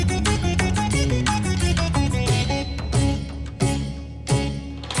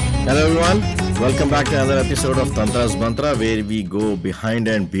Hello everyone, welcome back to another episode of Tantra's Mantra where we go behind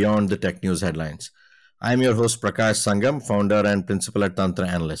and beyond the tech news headlines. I am your host Prakash Sangam, founder and principal at Tantra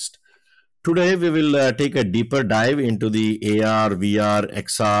Analyst. Today we will take a deeper dive into the AR, VR,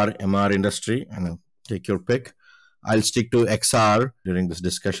 XR, MR industry and take your pick. I'll stick to XR during this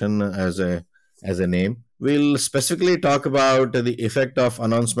discussion as a name. We'll specifically talk about the effect of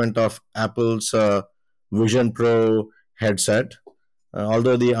announcement of Apple's Vision Pro headset.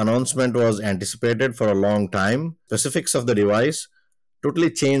 Although the announcement was anticipated for a long time, specifics of the device totally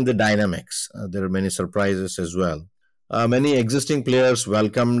changed the dynamics. There are many surprises as well. Many existing players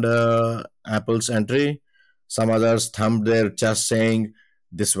welcomed Apple's entry. Some others thumped their chest saying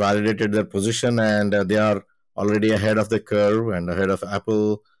this validated their position and they are already ahead of the curve and ahead of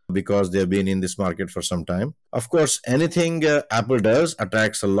Apple because they've been in this market for some time. Of course, anything Apple does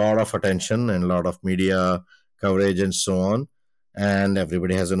attracts a lot of attention and a lot of media coverage and so on, and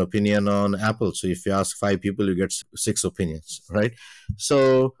everybody has an opinion on Apple. So if you ask five people, you get six opinions, right?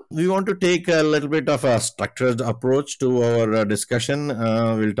 So we want to take a little bit of a structured approach to our discussion.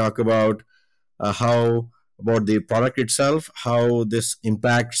 We'll talk how about the product itself, how this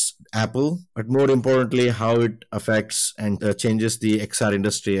impacts Apple, but more importantly, how it affects and changes the XR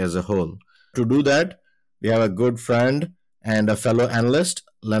industry as a whole. To do that, we have a good friend and a fellow analyst,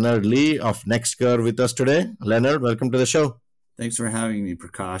 Leonard Lee of NextCurve, with us today. Leonard, welcome to the show. Thanks for having me,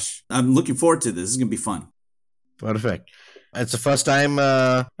 Prakash. I'm looking forward to this. This is going to be fun. Perfect. It's the first time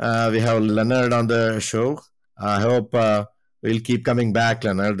we have Leonard on the show. I hope we'll keep coming back,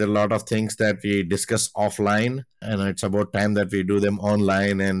 Leonard. There are a lot of things that we discuss offline, and it's about time that we do them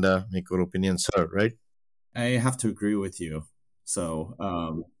online and make our opinions heard, right? I have to agree with you. So,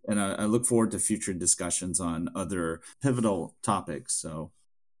 and I look forward to future discussions on other pivotal topics. So,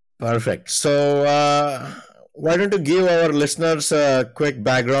 perfect. So, why don't you give our listeners a quick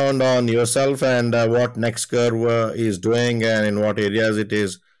background on yourself and what NextCurve is doing and in what areas it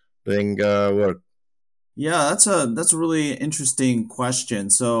is doing work? Yeah, that's a really interesting question.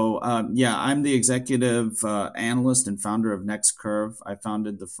 So, I'm the executive analyst and founder of NextCurve. I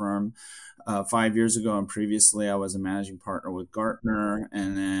founded the firm 5 years ago, and previously I was a managing partner with Gartner,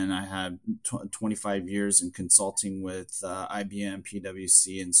 and then I had 25 years in consulting with IBM,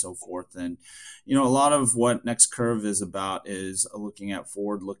 PwC, and so forth. And a lot of what NextCurve is about is looking at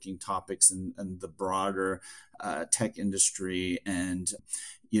forward-looking topics and the broader tech industry, and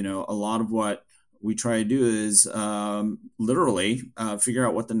a lot of what we try to do is literally figure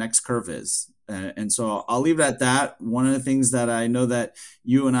out what the next curve is. And so I'll leave it at that. One of the things that I know that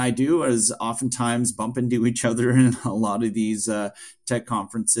you and I do is oftentimes bump into each other in a lot of these tech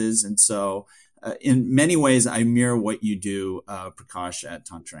conferences. And so in many ways, I mirror what you do, Prakash, at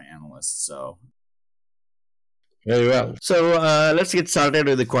Tantra Analyst. So very well. So let's get started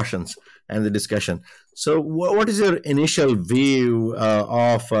with the questions and the discussion. So what is your initial view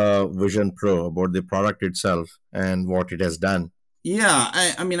of Vision Pro, about the product itself and what it has done? Yeah,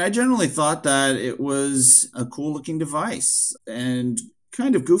 I generally thought that it was a cool looking device and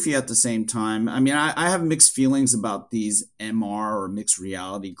kind of goofy at the same time. I have mixed feelings about these MR or mixed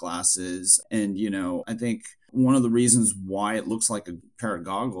reality glasses. And, I think one of the reasons why it looks like a pair of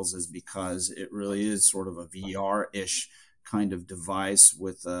goggles is because it really is sort of a VR-ish kind of device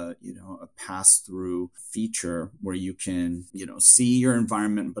with a pass-through feature where you can see your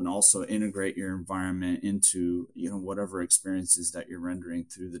environment but also integrate your environment into whatever experiences that you're rendering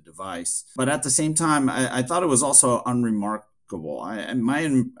through the device. But at the same time, I thought it was also unremarkable.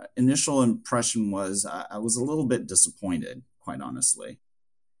 My initial impression was I was a little bit disappointed, quite honestly.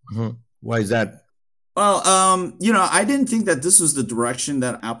 Mm-hmm. Why is that? Well, I didn't think that this was the direction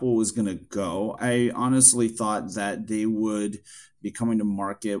that Apple was going to go. I honestly thought that they would be coming to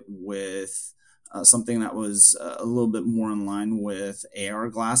market with something that was a little bit more in line with AR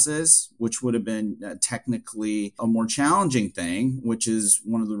glasses, which would have been technically a more challenging thing, which is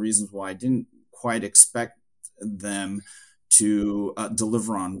one of the reasons why I didn't quite expect them to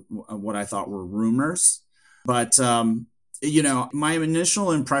deliver on what I thought were rumors. But my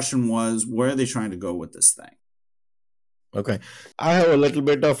initial impression was, where are they trying to go with this thing? Okay. I have a little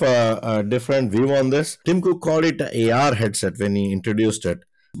bit of a different view on this. Tim Cook called it an AR headset when he introduced it,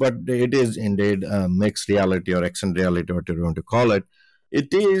 but it is indeed mixed reality or extended reality, what you want to call it.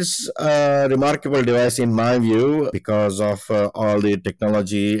 It is a remarkable device in my view because of all the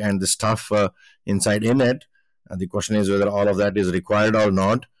technology and the stuff inside in it. The question is whether all of that is required or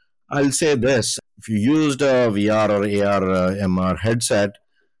not. I'll say this. If you used a VR or AR MR headset,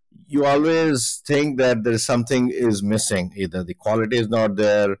 you always think that there is something is missing. Either the quality is not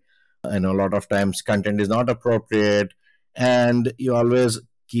there, a lot of times content is not appropriate, and you always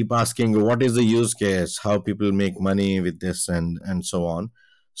keep asking what is the use case, how people make money with this, and so on.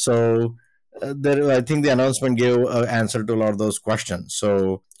 So there, I think the announcement gave an answer to a lot of those questions.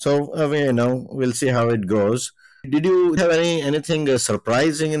 We'll see how it goes. Did you have anything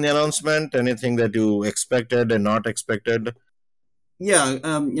surprising in the announcement? Anything that you expected and not expected? Yeah,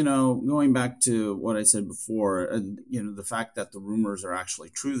 going back to what I said before, the fact that the rumors are actually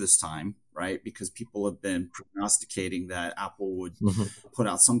true this time, right? Because people have been prognosticating that Apple would Mhm. put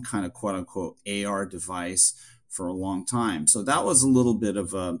out some kind of quote unquote AR device for a long time. So that was a little bit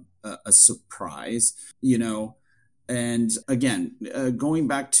of a surprise, you know. And again, going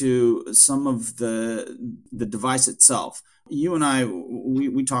back to some of the device itself, you and I,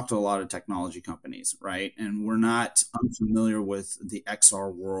 we talk to a lot of technology companies, right? And we're not unfamiliar with the XR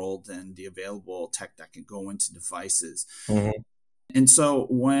world and the available tech that can go into devices. Mhm. And so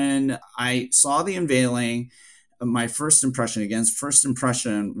when I saw the unveiling, my first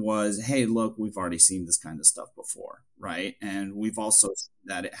impression was, hey, look, we've already seen this kind of stuff before, right? And we've also seen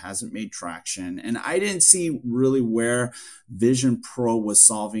that it hasn't made traction. And I didn't see really where Vision Pro was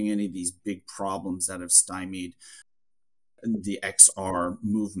solving any of these big problems that have stymied the XR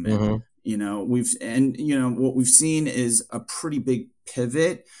movement. Mhm. What we've seen is a pretty big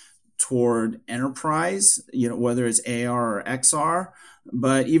pivot toward enterprise, whether it's AR or XR.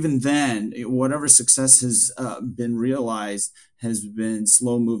 But even then, whatever success has been realized has been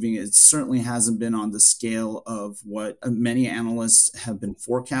slow moving. It certainly hasn't been on the scale of what many analysts have been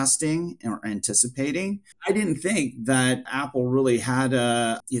forecasting or anticipating. I didn't think that Apple really had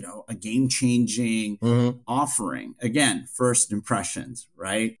a game changing Mhm. offering. Again, first impressions,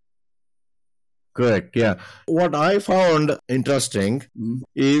 right? Correct. Yeah. What I found interesting Mhm.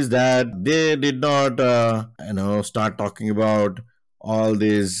 is that they did not, start talking about all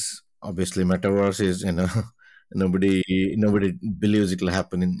these. Obviously, metaverse is, nobody believes it will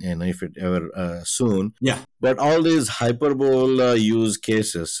happen in, if it ever soon. Yeah. But all these hyperbole use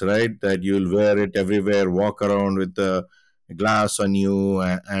cases, right? That you'll wear it everywhere, walk around with the glass on you,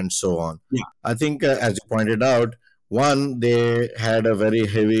 and so on. Yeah. I think, as you pointed out, one, they had a very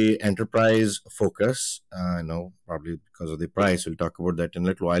heavy enterprise focus. Probably because of the price. We'll talk about that in a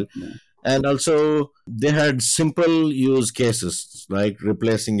little while. Yeah. And also, they had simple use cases like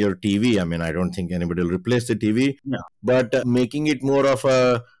replacing your TV. I mean, I don't think anybody will replace the TV, Yeah. but making it more of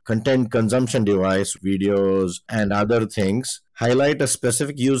a content consumption device, videos, and other things. Highlight a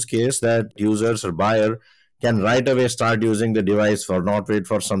specific use case that users or buyer can right away start using the device for not wait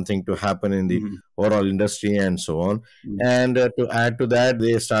for something to happen in the Mhm. overall industry and so on. Mhm. And to add to that,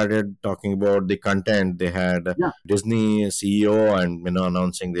 they started talking about the content. They had Yeah. Disney CEO and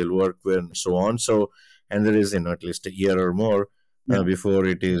announcing they'll work with and so on. So, and there is at least a year or more Yeah. before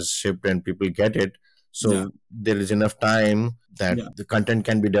it is shipped and people get it. Yeah. So there is enough time that Yeah. the content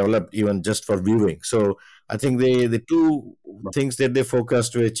can be developed even just for viewing. So I think the two Right. things that they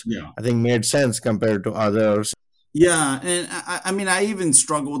focused, which Yeah. I think made sense compared to others. Yeah, and I mean, I even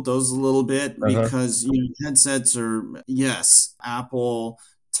struggle with those a little bit Uh-huh. because headsets are, yes, Apple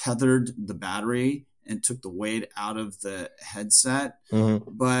tethered the battery and took the weight out of the headset, Mhm.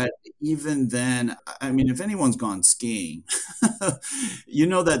 but even then, I mean, if anyone's gone skiing, you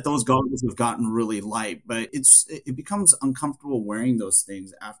know that those goggles have gotten really light, but it becomes uncomfortable wearing those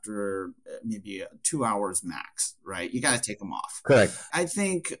things after maybe 2 hours max, right? You got to take them off. Correct. I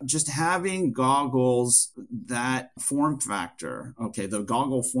think just having goggles that form factor, okay, the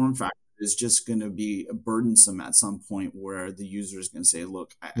goggle form factor is just going to be burdensome at some point where the user is going to say,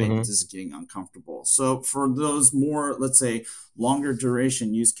 look, this Mhm. is getting uncomfortable. So for those more, let's say, longer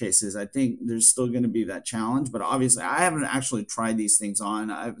duration use cases, I think there's still going to be that challenge. But obviously, I haven't actually tried these things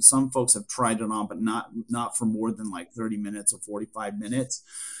on. Some folks have tried it on, but not for more than like 30 minutes or 45 minutes.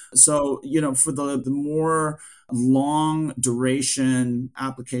 So, for the more long duration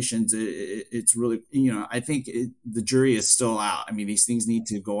applications, it's really, I think the jury is still out. I mean, these things need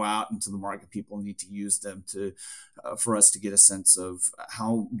to go out into the market. People need to use them for us to get a sense of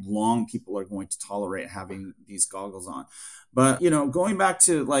how long people are going to tolerate having these goggles on. But, going back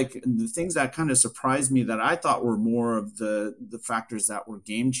to like the things that kind of surprised me that I thought were more of the factors that were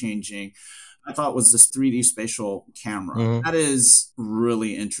game changing, I thought was this 3D spatial camera. Mhm. That is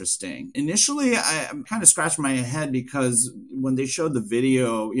really interesting. Initially, I'm kind of scratching my head because when they showed the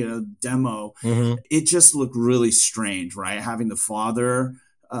video, demo, Mhm. it just looked really strange, right? Having the father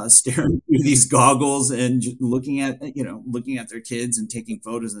staring through these goggles and looking at their kids and taking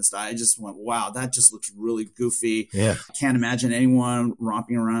photos and stuff. I just went, wow, that just looks really goofy. Yeah. Can't imagine anyone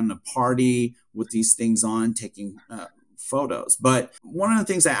romping around in a party with these things on, taking photos. But one of the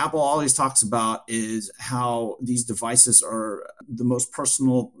things that Apple always talks about is how these devices are the most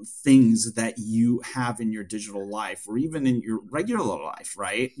personal things that you have in your digital life, or even in your regular life,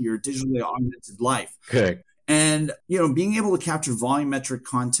 right? Your digitally augmented life. Correct. And, being able to capture volumetric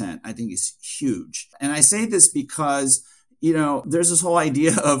content, I think is huge. And I say this because there's this whole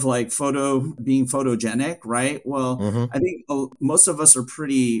idea of like being photogenic, right? Well, Mm-hmm. I think most of us are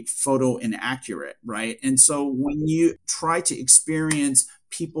pretty photo inaccurate, right? And so when you try to experience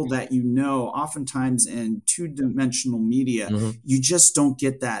people that oftentimes in two-dimensional media, Mm-hmm. you just don't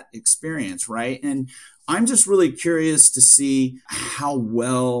get that experience, right? And I'm just really curious to see how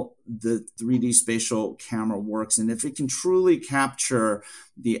well the 3D spatial camera works and if it can truly capture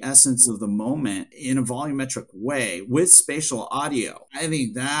the essence of the moment in a volumetric way with spatial audio. I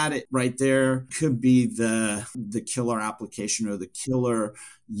think that right there could be the killer application or the killer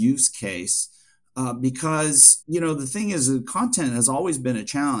use case. Because, the thing is, the content has always been a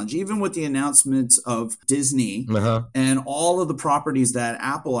challenge, even with the announcements of Disney Uh-huh. and all of the properties that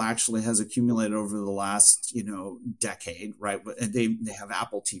Apple actually has accumulated over the last, decade, right? They have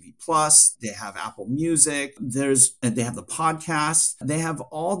Apple TV Plus, they have Apple Music, they have the podcast, they have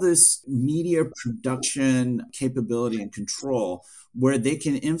all this media production capability and control where they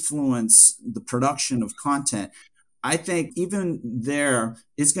can influence the production of content. I think even there,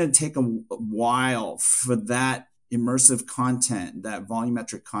 it's going to take a while for that immersive content, that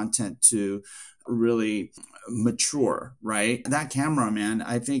volumetric content to really mature, right? That camera, man,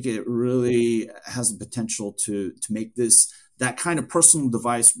 I think it really has the potential to make this that kind of personal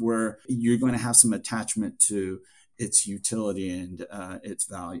device where you're going to have some attachment to its utility and its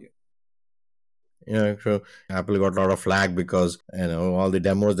value. Yeah, true. Apple got a lot of flack because all the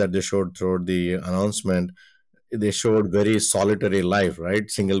demos that they showed throughout the announcement, they showed very solitary life, right?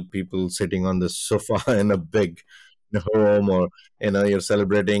 Single people sitting on the sofa in a big home, or you're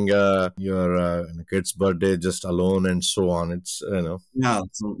celebrating your kid's birthday just alone, and so on. It's Yeah,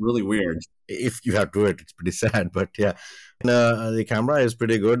 it's really weird. if you have to do it, it's pretty sad. But yeah, the camera is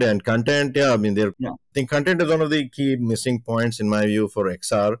pretty good, and content. Yeah, I mean, Yeah, I think content is one of the key missing points in my view for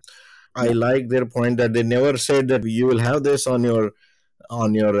XR. I yeah, like their point that they never said that you will have this on your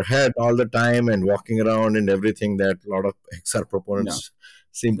head all the time and walking around and everything that a lot of XR yeah, proponents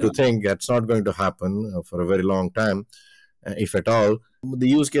seem yeah, to think. That's not going to happen for a very long time, if at all. The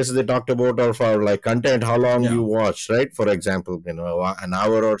use cases they talked about are for like content, how long yeah, you watch, right? For example, an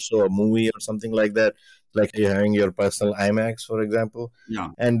hour or so, a movie or something like that, like you're having your personal IMAX, for example. yeah,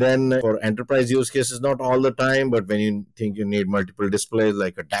 And then for enterprise use cases, not all the time, but when you think you need multiple displays,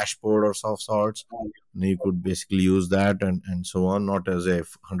 like a dashboard or of sorts, you could basically use that, and so on, not as a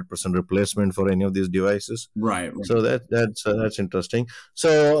 100% replacement for any of these devices. right, right. So that's interesting.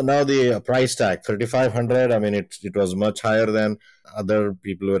 So now the price tag 3,500. I mean, it was much higher than other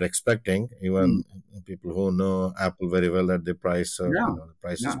people were expecting. Mm, Even people who know Apple very well, that yeah, the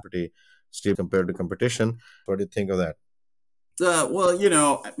price is yeah. pretty steep compared to competition. What do you think of that? Well,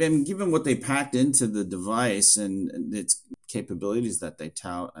 I mean, given what they packed into the device and its capabilities that they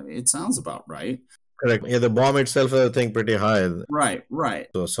tout, I mean, it sounds about right. Correct. Yeah, the bomb itself, I think, pretty high. Right, right.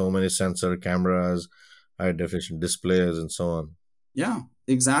 So many sensor cameras, high definition displays, and so on. Yeah,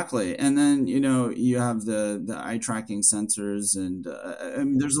 exactly. And then, you have the eye tracking sensors, and I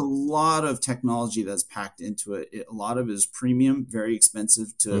mean, there's a lot of technology that's packed into it. A lot of it is premium, very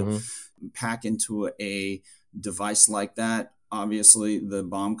expensive to Mm-hmm. pack into a device like that. Obviously, the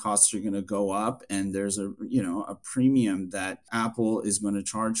BOM costs are going to go up, and there's a premium that Apple is going to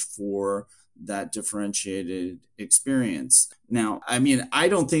charge for that differentiated experience. Now, I mean, I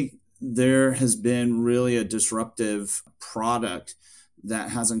don't think there has been really a disruptive product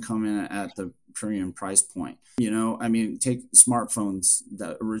that hasn't come in at the premium price point. I mean, take smartphones,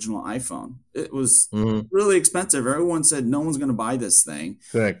 the original iPhone. It was Mm-hmm. really expensive. Everyone said no one's going to buy this thing.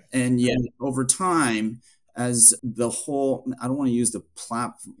 Correct. And yet over time, as the whole, I don't want to use the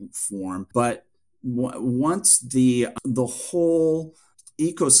platform, but once the whole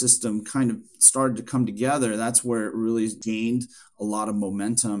ecosystem kind of started to come together, that's where it really gained a lot of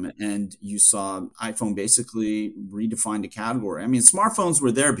momentum. And you saw iPhone basically redefine the category. I mean, smartphones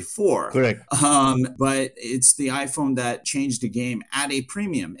were there before, Correct. but it's the iPhone that changed the game at a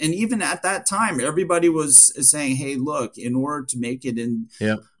premium. And even at that time, everybody was saying, hey, look, in order to make it in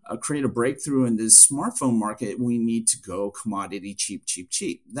Yeah. create a breakthrough in this smartphone market, we need to go commodity cheap, cheap,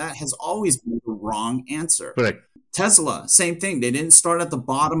 cheap. That has always been the wrong answer. Correct. Tesla, same thing. They didn't start at the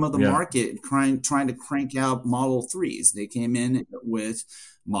bottom of the Yeah. market trying to crank out Model 3s. They came in with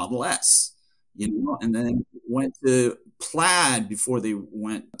Model S, and then went to Plaid before they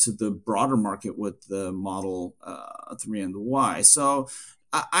went to the broader market with the Model 3 and the Y. So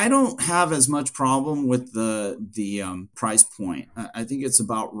I don't have as much problem with the price point. I think it's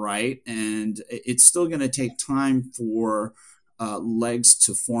about right, and it's still going to take time for legs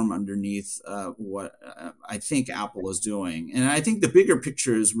to form underneath what I think Apple is doing. And I think the bigger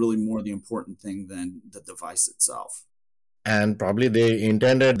picture is really more the important thing than the device itself. And probably they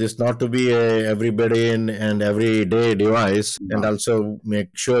intended this not to be a everybody in and everyday device, and Yeah. also make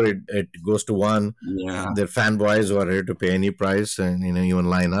sure it goes to one. Yeah. Their fanboys who are ready to pay any price and even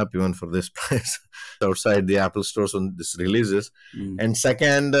line up even for this price outside the Apple stores when this releases. Mm. And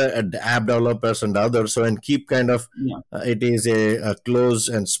second, the app developers and others. So and keep kind of Yeah. it is a close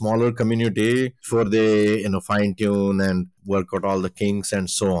and smaller community before they fine tune and work out all the kinks and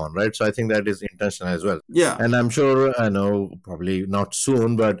so on, right? So I think that is intentional as well. Yeah. And I'm sure, I know, probably not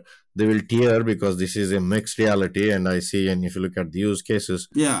soon, but they will tier because this is a mixed reality. And I see, and if you look at the use cases,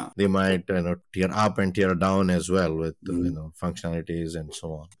 Yeah. they might tier up and tier down as well with Mm. functionalities and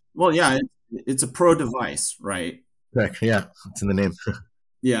so on. Well, yeah, it's a pro device, right? Correct. Yeah, it's in the name.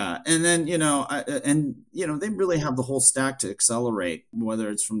 Yeah, and then they really have the whole stack to accelerate, whether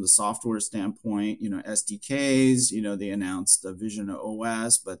it's from the software standpoint, SDKs. They announced the Vision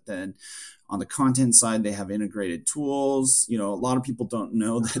OS, but then on the content side, they have integrated tools. A lot of people don't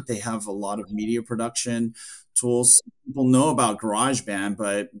know that they have a lot of media production tools. People know about GarageBand,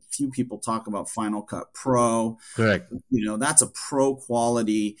 but few people talk about Final Cut Pro. Correct. That's a pro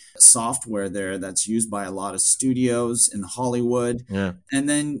quality software there that's used by a lot of studios in Hollywood. Yeah. And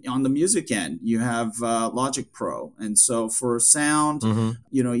then on the music end, you have Logic Pro. And so for sound, Mm-hmm.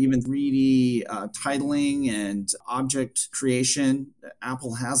 Even 3D titling and object creation,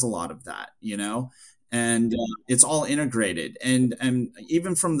 Apple has a lot of that, and it's all integrated. And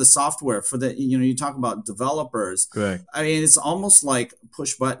even from the software for the, you talk about developers. Correct. I mean, it's almost like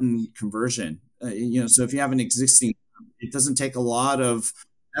push button conversion. So if you have an existing, it doesn't take a lot of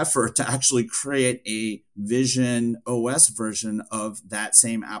effort to actually create a Vision OS version of that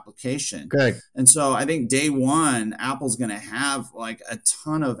same application. Correct. And so I think day one, Apple's going to have like a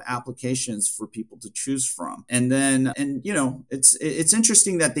ton of applications for people to choose from. And then, it's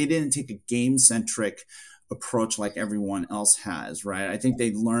interesting that they didn't take a game centric approach like everyone else has, right? I think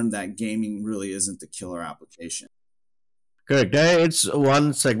they learned that gaming really isn't the killer application. Correct. It's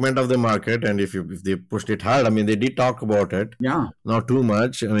one segment of the market, and if they pushed it hard, I mean, they did talk about it. Yeah. Not too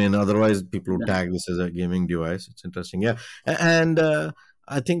much. I mean, otherwise people would Yeah. tag this as a gaming device. It's interesting, yeah. And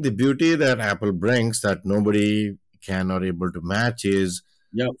I think the beauty that Apple brings that nobody can or able to match is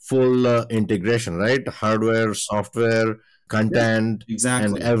Yep. full integration, right? Hardware, software, content, and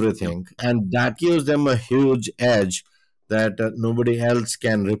Exactly. everything, and that gives them a huge edge that nobody else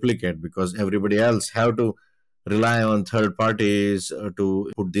can replicate because everybody else have to rely on third parties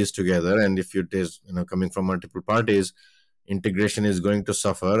to put this together. And if it is coming from multiple parties, integration is going to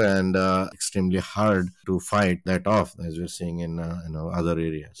suffer and extremely hard to fight that off, as we're seeing in other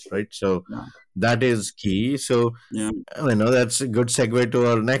areas, right? So Yeah. that is key. So Yeah. that's a good segue to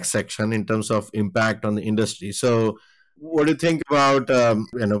our next section in terms of impact on the industry. So what do you think about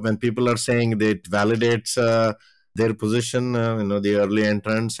when people are saying that it validates their position, the early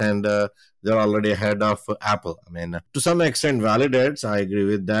entrants, and they're already ahead of Apple? I mean, to some extent validates, I agree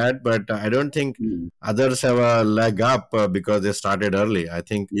with that, but I don't think Mm. others have a leg up because they started early. I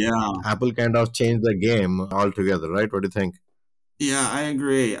think Yeah. Apple kind of changed the game altogether, right? What do you think? Yeah, I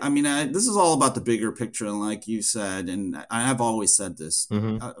agree. I mean, this is all about the bigger picture, and like you said, and I have always said this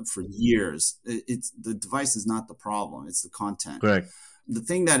Mm-hmm. for years. It's the device is not the problem; it's the content. Correct. The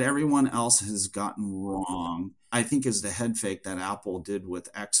thing that everyone else has gotten wrong, I think, is the head fake that Apple did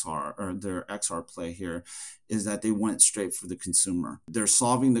with XR or their XR play here, is that they went straight for the consumer. They're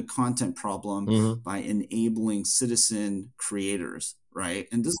solving the content problem Mm-hmm. by enabling citizen creators, right?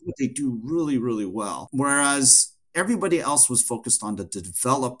 And this is what they do really, really well. Whereas everybody else was focused on the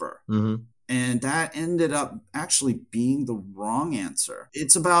developer. Mm-hmm. And that ended up actually being the wrong answer.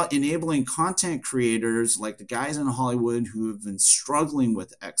 It's about enabling content creators like the guys in Hollywood who have been struggling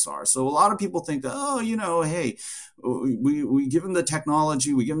with XR. So a lot of people think that, hey, we give them the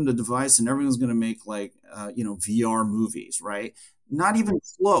technology, we give them the device, and everyone's going to make like, VR movies, right? Not even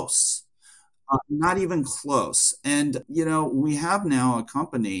close. Not even close. And, we have now a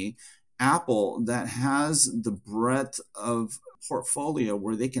company, Apple, that has the breadth of portfolio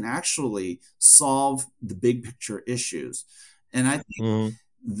where they can actually solve the big picture issues. And I think Mm-hmm.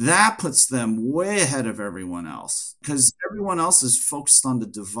 that puts them way ahead of everyone else because everyone else is focused on the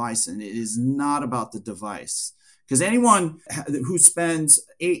device and it is not about the device. because anyone who spends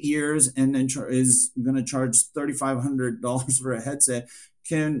 8 years and then is going to charge $3,500 for a headset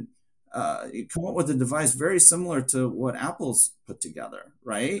can come up with a device very similar to what Apple's put together,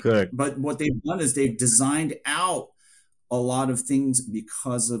 right? Correct. But what they've done is they've designed out a lot of things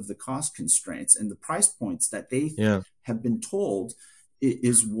because of the cost constraints and the price points that they Yeah. have been told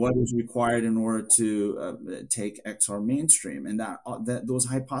is what is required in order to take XR mainstream, and that those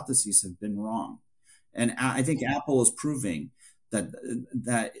hypotheses have been wrong. And I think Apple is proving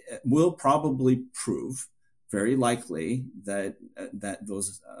that will probably prove very likely that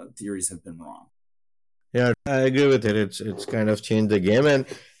those theories have been wrong. Yeah, I agree with it. It's kind of changed the game, and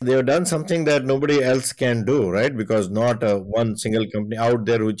they've done something that nobody else can do, right? Because not one single company out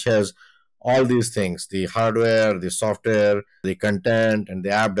there which has all these things: the hardware, the software, the content, and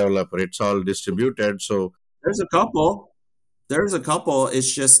the app developer. It's all distributed. So There's a couple. There's a couple.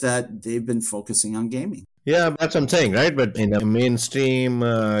 It's just that they've been focusing on gaming. yeah, that's what I'm saying, right? But in a mainstream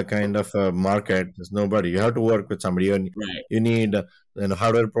kind of market, there's nobody. You have to work with somebody. Right. You need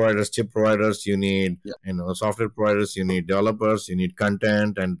hardware providers, chip providers. You need Yeah. software providers. You need developers. You need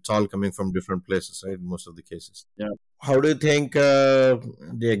content, and it's all coming from different places, right? In most of the cases. Yeah. How do you think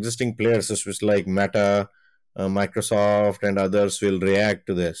the existing players, especially like Meta, Microsoft, and others, will react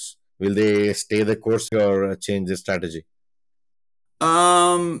to this? Will they stay the course or change the strategy?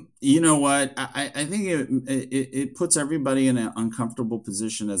 You know what? I think it puts everybody in an uncomfortable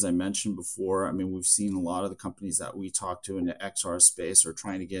position, as I mentioned before. I mean, we've seen a lot of the companies that we talk to in the XR space are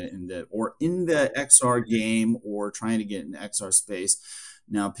trying to get in the XR game or trying to get in the XR space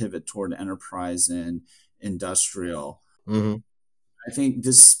now pivot toward enterprise and industrial. Mm-hmm. I think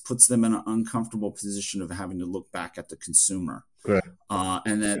this puts them in an uncomfortable position of having to look back at the consumer, Correct.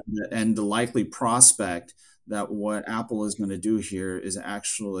 and the likely prospect that what Apple is going to do here is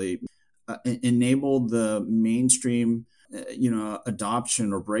actually enable the mainstream,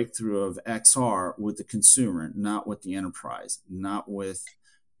 adoption or breakthrough of XR with the consumer, not with the enterprise, not with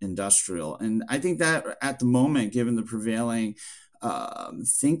industrial. And I think that at the moment, given the prevailing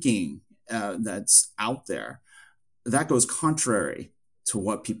thinking that's out there, that goes contrary to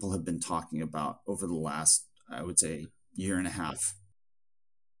what people have been talking about over the last, I would say, year and a half.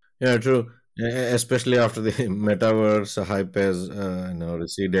 Yeah, true. Especially after the metaverse hype has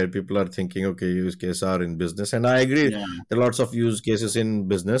receded, people are thinking, okay, use cases are in business, and I agree. Yeah. There are lots of use cases in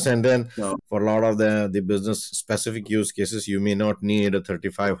business, and then So, for a lot of the business specific use cases, you may not need a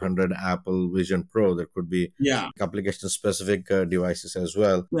 3500 Apple Vision Pro. There could be yeah. application specific devices as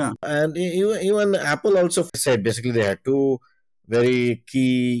well. Yeah. And even Apple also said basically they had two very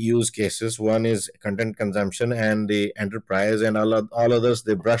key use cases. One is content consumption and the enterprise, and all others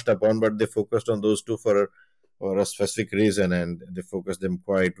they brushed upon, but they focused on those two for a specific reason, and they focused them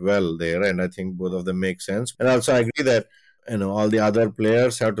quite well there. And I think both of them make sense. And also, I agree that all the other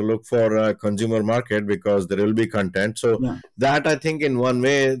players have to look for a consumer market because there will be content. So Yeah. that I think in one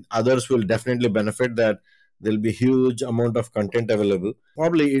way, others will definitely benefit that. There'll be huge amount of content available.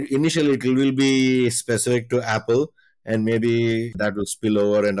 Probably initially it will be specific to Apple, and maybe that will spill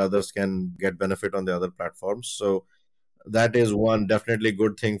over and others can get benefit on the other platforms. So that is one definitely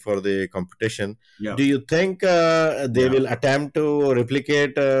good thing for the competition. Yeah. Do you think they Yeah. will attempt to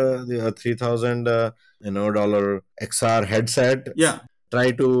replicate the $3,000 dollar XR headset? Yeah.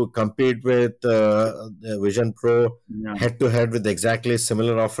 Try to compete with the Vision Pro Yeah. head to head with exactly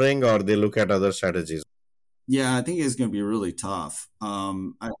similar offering, or they look at other strategies? Yeah, I think it's going to be really tough.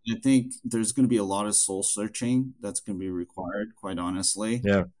 I think there's going to be a lot of soul searching that's going to be required, quite honestly.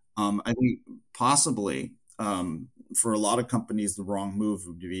 Yeah. I think possibly for a lot of companies, the wrong move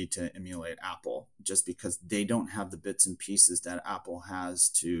would be to emulate Apple just because they don't have the bits and pieces that Apple has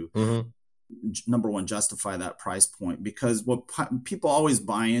to, Mm-hmm. number one, justify that price point. Because what people always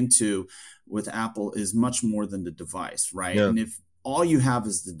buy into with Apple is much more than the device, right? Yeah. And if all you have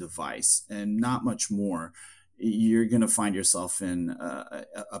is the device and not much more, you're going to find yourself in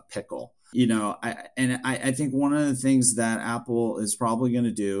a pickle. I think one of the things that Apple is probably going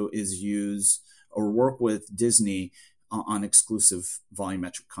to do is use or work with Disney on exclusive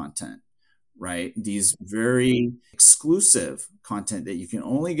volumetric content, right? These very exclusive content that you can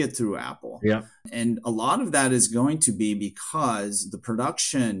only get through Apple. Yeah. And a lot of that is going to be because the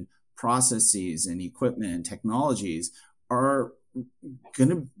production processes and equipment and technologies are going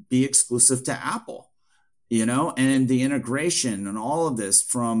to be exclusive to Apple. And the integration and all of this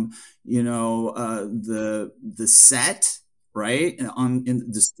from, the set, right,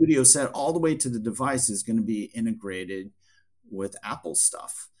 in the studio set all the way to the device is going to be integrated with Apple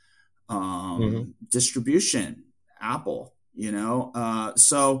stuff. Mm-hmm. Distribution, Apple,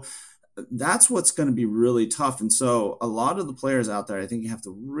 so that's what's going to be really tough. And so a lot of the players out there, I think you have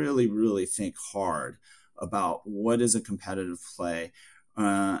to really, really think hard about what is a competitive play,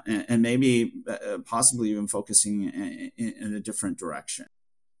 and maybe possibly even focusing in a different direction.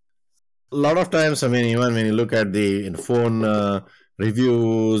 A lot of times, I mean, even when you look at the phone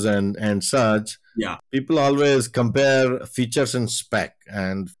reviews and such, Yeah. people always compare features and spec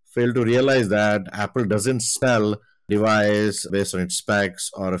and fail to realize that Apple doesn't sell device based on its specs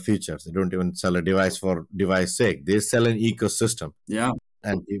or features. They don't even sell a device for device sake. They sell an ecosystem. Yeah.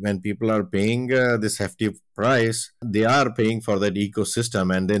 And when people are paying this hefty price, they are paying for that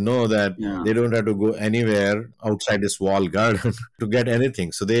ecosystem, and they know that Yeah. they don't have to go anywhere outside this wall garden to get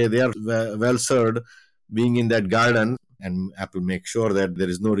anything. So they are well served being in that garden, and Apple makes sure that there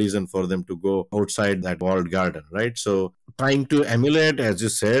is no reason for them to go outside that walled garden, right? So trying to emulate, as you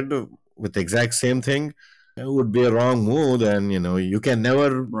said, with the exact same thing would be a wrong move. And you can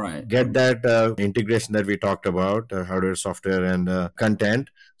never Right. get that integration that we talked about, hardware, software, and content.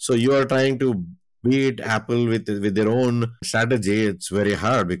 So you are trying to beat Apple with their own strategy. It's very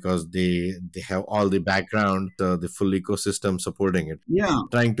hard because they have all the background, the full ecosystem supporting it. Yeah.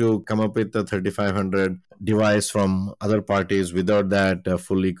 Trying to come up with a 3500 device from other parties without that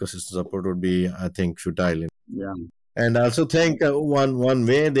full ecosystem support would be, I think, futile. Yeah. And I also think one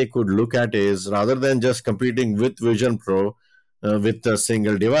way they could look at is, rather than just competing with Vision Pro with a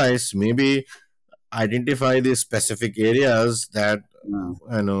single device, maybe identify the specific areas that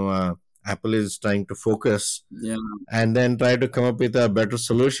Yeah. Apple is trying to focus, Yeah. and then try to come up with a better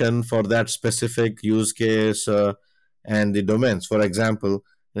solution for that specific use case and the domains. For example,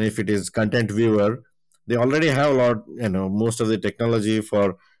 if it is content viewer, they already have a lot, most of the technology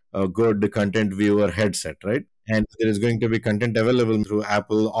for a good content viewer headset, right? And there is going to be content available through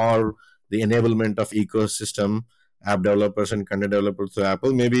Apple, or the enablement of ecosystem app developers and content developers through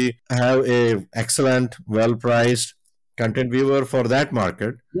Apple. Maybe have a excellent, well priced content viewer for that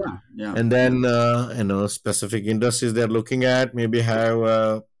market. Yeah. Yeah. And then specific industries they're looking at, maybe have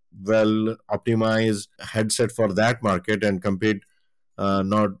a well optimized headset for that market, and compete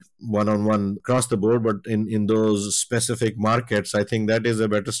not one on one across the board, but in those specific markets. I think that is a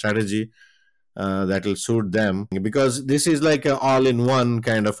better strategy that will suit them, because this is like a all in one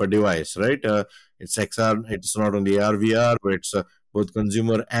kind of a device, right? It's XR, it's not only AR VR, but it's both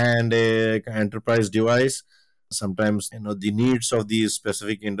consumer and a enterprise device. Sometimes the needs of these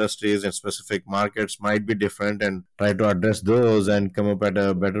specific industries and specific markets might be different, and try to address those and come up at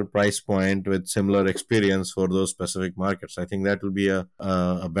a better price point with similar experience for those specific markets. I think that will be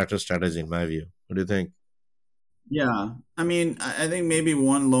a better strategy in my view. What do you think? Yeah, I mean, I think maybe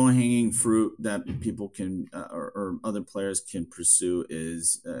one low hanging fruit that people can or other players can pursue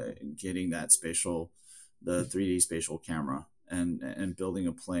is getting that the 3D spatial camera, and building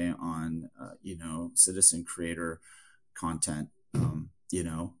a play on citizen creator content.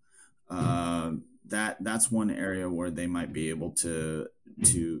 That's one area where they might be able to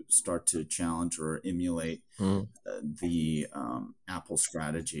start to challenge or emulate the Apple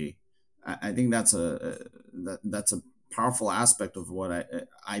strategy. I think that's a powerful aspect of what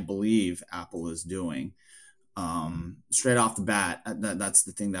I believe Apple is doing. Straight off the bat, that's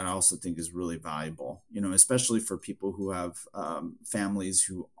the thing that I also think is really valuable. Especially for people who have families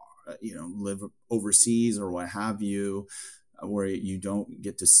who live overseas or what have you, where you don't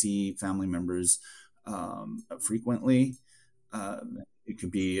get to see family members frequently. It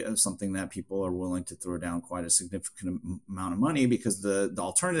could be something that people are willing to throw down quite a significant amount of money, because the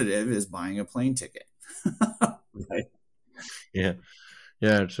alternative is buying a plane ticket. Right. Yeah,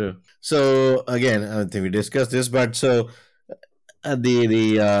 yeah, true. So again, I think we discussed this, but so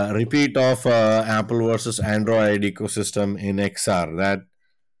the repeat of Apple versus Android ecosystem in XR, that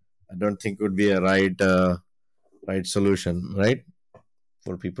I don't think would be a right solution, right,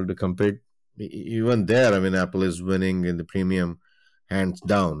 for people to compete. Even there, I mean, Apple is winning in the premium hands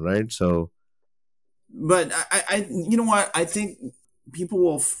down, right? So But I you know what? I think people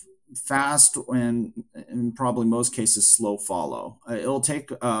will fast and in probably most cases slow follow. It'll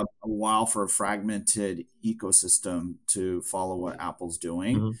take a while for a fragmented ecosystem to follow what Apple's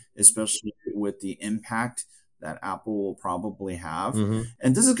doing, mhm, especially with the impact that Apple will probably have. mhm,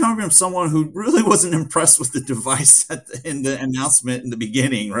 And this is coming from someone who really wasn't impressed with the device in the announcement in the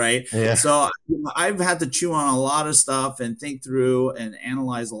beginning, right? yeah, So I've had to chew on a lot of stuff and think through and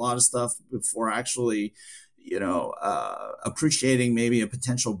analyze a lot of stuff before actually appreciating maybe a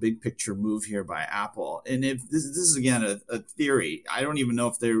potential big picture move here by Apple. And if this is again a theory, I don't even know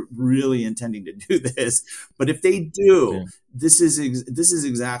if they're really intending to do this, but if they do, this is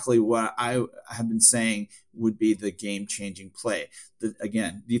exactly what I have been saying would be the game changing play.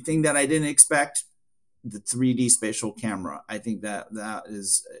 Again, the thing that I didn't expect, the 3D spatial camera. I think that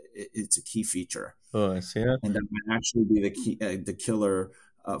it's a key feature. Oh, I see that. And that might actually be the killer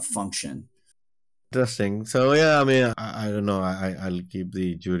function. Interesting. So yeah, I mean, I don't know. I'll keep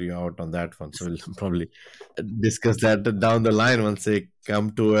the jury out on that one. So we'll probably discuss that down the line once they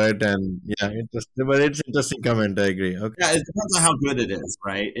come to it. And yeah, interesting. But it's interesting comment. I agree. Okay. Yeah, it depends on how good it is,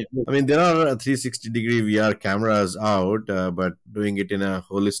 right? I mean, there are 360-degree VR cameras out, but doing it in a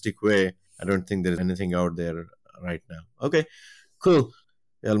holistic way, I don't think there's anything out there right now. Okay, cool.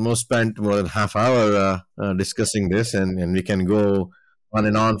 We almost spent more than half hour discussing this, and we can go on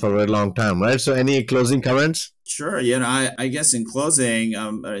and on for a very long time, right? So any closing comments? Sure. I guess in closing,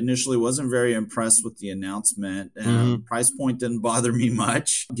 I initially wasn't very impressed with the announcement. Price point didn't bother me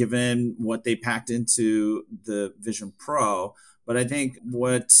much, given what they packed into the Vision Pro. But I think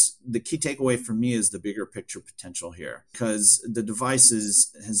what the key takeaway for me is the bigger picture potential here, because the device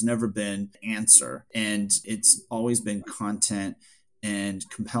has never been answer, and it's always been content and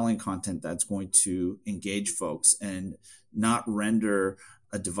compelling content that's going to engage folks and not render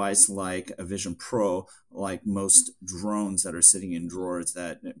a device like a Vision Pro like most drones that are sitting in drawers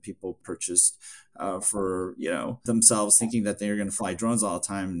that people purchased for themselves, thinking that they're going to fly drones all the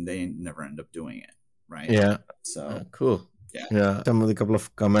time, and they never end up doing it, right? Yeah. So cool. Yeah. Some of the couple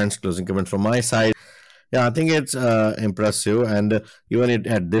of closing comments from my side. Yeah, I think it's impressive, and even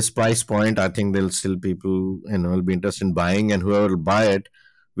at this price point, I think there'll still people will be interested in buying, and whoever will buy it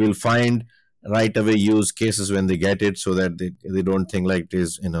will find right away use cases when they get it, so that they don't think like it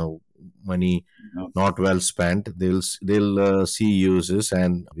is money not well spent. They'll see uses,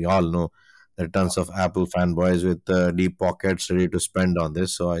 and we all know there are tons of Apple fanboys with deep pockets ready to spend on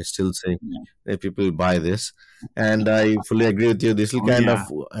this. So I still say that people buy this, and I fully agree with you. This will kind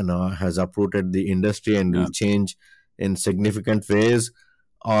of has uprooted the industry and will change in significant ways.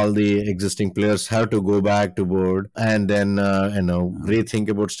 All the existing players have to go back to board and then rethink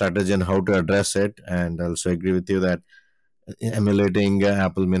about strategy and how to address it. And I also agree with you that emulating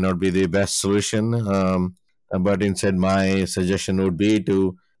Apple may not be the best solution, but instead my suggestion would be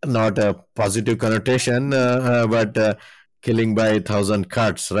to not a positive connotation, but killing by 1,000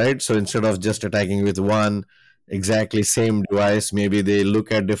 cuts, right? So instead of just attacking with one exactly same device, maybe they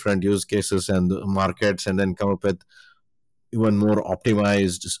look at different use cases and markets and then come up with even more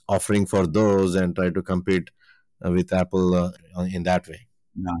optimized offering for those and try to compete with Apple in that way.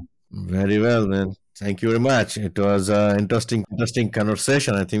 Very well, man. Thank you very much. It was an interesting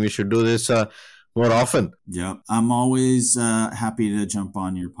conversation. I think we should do this more often. Yeah, I'm always happy to jump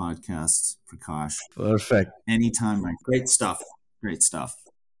on your podcast, Prakash. Perfect. Anytime, man. Great stuff.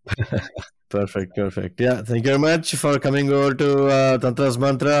 Perfect. Yeah, thank you very much for coming over to Tantra's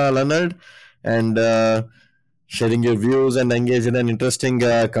Mantra, Leonard, and sharing your views and engage in an interesting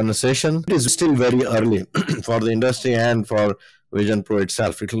conversation. It is still very early for the industry and for Vision Pro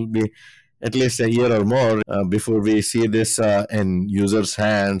itself. It will be at least a year or more before we see this in users'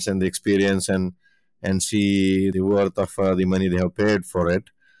 hands and the experience and see the worth of the money they have paid for it.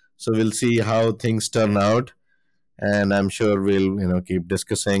 So we'll see how things turn out, and I'm sure we'll keep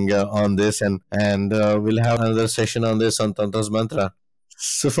discussing on this, and we'll have another session on this on Tantra's Mantra.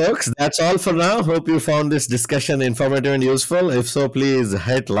 So folks, that's all for now. Hope you found this discussion informative and useful. If so, please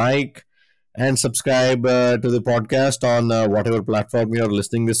hit like and subscribe to the podcast on whatever platform you're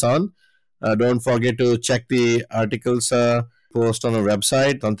listening this on. Don't forget to check the articles post on our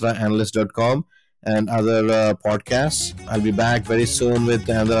website, tantraanalyst.com, and other podcasts. I'll be back very soon with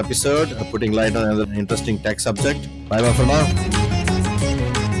another episode, putting light on another interesting tech subject. Bye-bye for now.